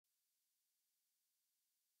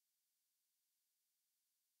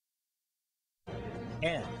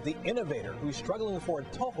and the innovator who's struggling for a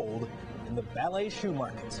toehold in the ballet shoe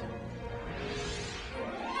market.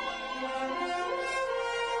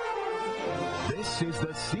 This is the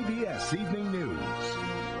CBS Evening News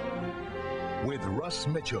with Russ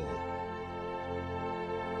Mitchell.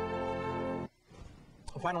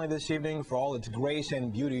 Finally this evening, for all its grace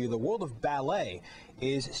and beauty, the world of ballet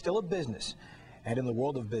is still a business. And in the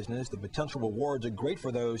world of business, the potential rewards are great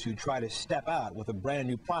for those who try to step out with a brand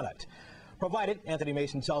new product. Provided, Anthony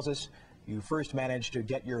Mason tells us, you first manage to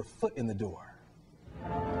get your foot in the door.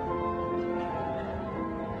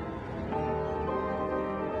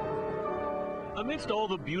 Amidst all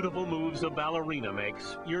the beautiful moves a ballerina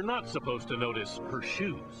makes, you're not supposed to notice her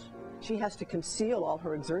shoes. She has to conceal all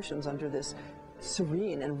her exertions under this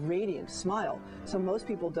serene and radiant smile. So most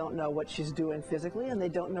people don't know what she's doing physically, and they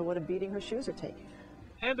don't know what a beating her shoes are taking.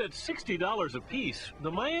 And at $60 a piece, the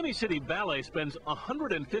Miami City Ballet spends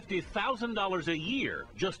 $150,000 a year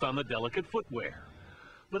just on the delicate footwear.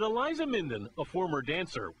 But Eliza Minden, a former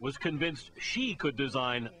dancer, was convinced she could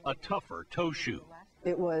design a tougher toe shoe.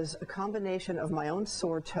 It was a combination of my own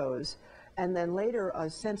sore toes and then later a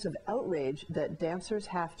sense of outrage that dancers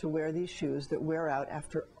have to wear these shoes that wear out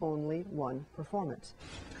after only one performance.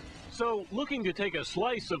 So, looking to take a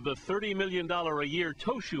slice of the $30 million a year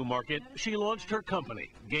toe shoe market, she launched her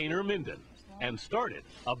company, Gaynor Minden, and started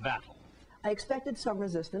a battle. I expected some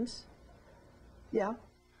resistance. Yeah.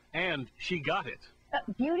 And she got it.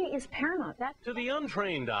 Beauty is paramount. To the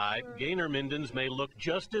untrained eye, Gaynor Mindens may look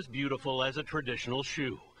just as beautiful as a traditional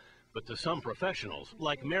shoe. But to some professionals,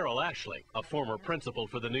 like Merrill Ashley, a former principal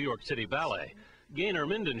for the New York City Ballet, Gaynor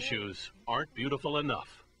Minden shoes aren't beautiful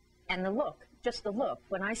enough. And the look, just the look.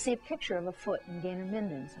 When I see a picture of a foot in Gaynor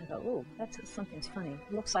Minden's, I go, ooh, something's funny.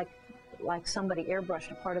 It looks like somebody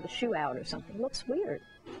airbrushed a part of the shoe out or something. It looks weird.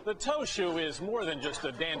 The toe shoe is more than just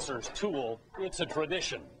a dancer's tool. It's a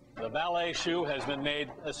tradition. The ballet shoe has been made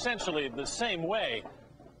essentially the same way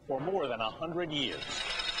for more than 100 years.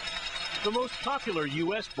 The most popular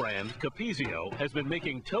U.S. brand, Capezio, has been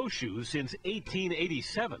making toe shoes since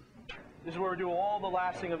 1887. This is where we do all the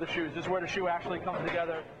lasting of the shoes. This is where the shoe actually comes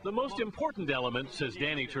together. The most important element, says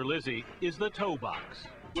Danny Terlizzi, is the toe box,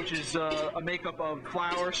 which is a makeup of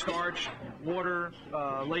flour, starch, water,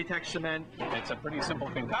 latex cement. It's a pretty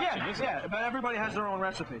simple concoction, isn't it? Yeah, but everybody has their own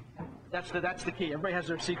recipe. That's the key. Everybody has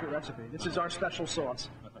their secret recipe. This is our special sauce.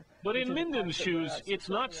 But in Minden's shoes, it's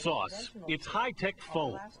not sauce, it's high-tech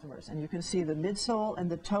foam. And you can see the midsole and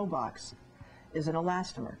the toe box is an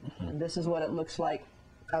elastomer. And this is what it looks like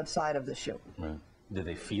outside of the shoe. Right. Do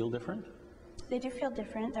they feel different? They do feel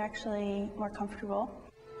different. They're actually more comfortable.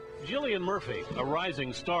 Gillian Murphy, a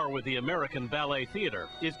rising star with the American Ballet Theater,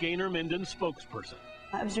 is Gaynor Minden's spokesperson.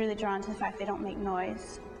 I was really drawn to the fact they don't make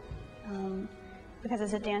noise. Because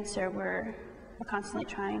as a dancer, we're constantly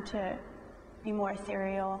trying to be more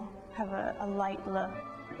ethereal, have a light look.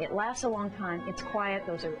 It lasts a long time. It's quiet.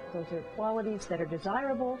 Those are qualities that are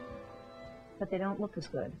desirable, but they don't look as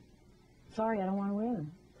good. Sorry, I don't want to wear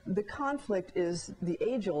them. The conflict is the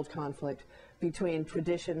age-old conflict between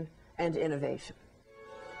tradition and innovation.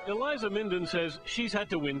 Eliza Minden says she's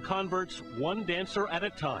had to win converts one dancer at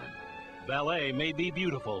a time. Ballet may be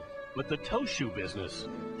beautiful, but the toe shoe business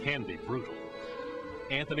can be brutal.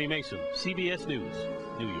 Anthony Mason, CBS News,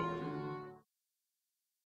 New York.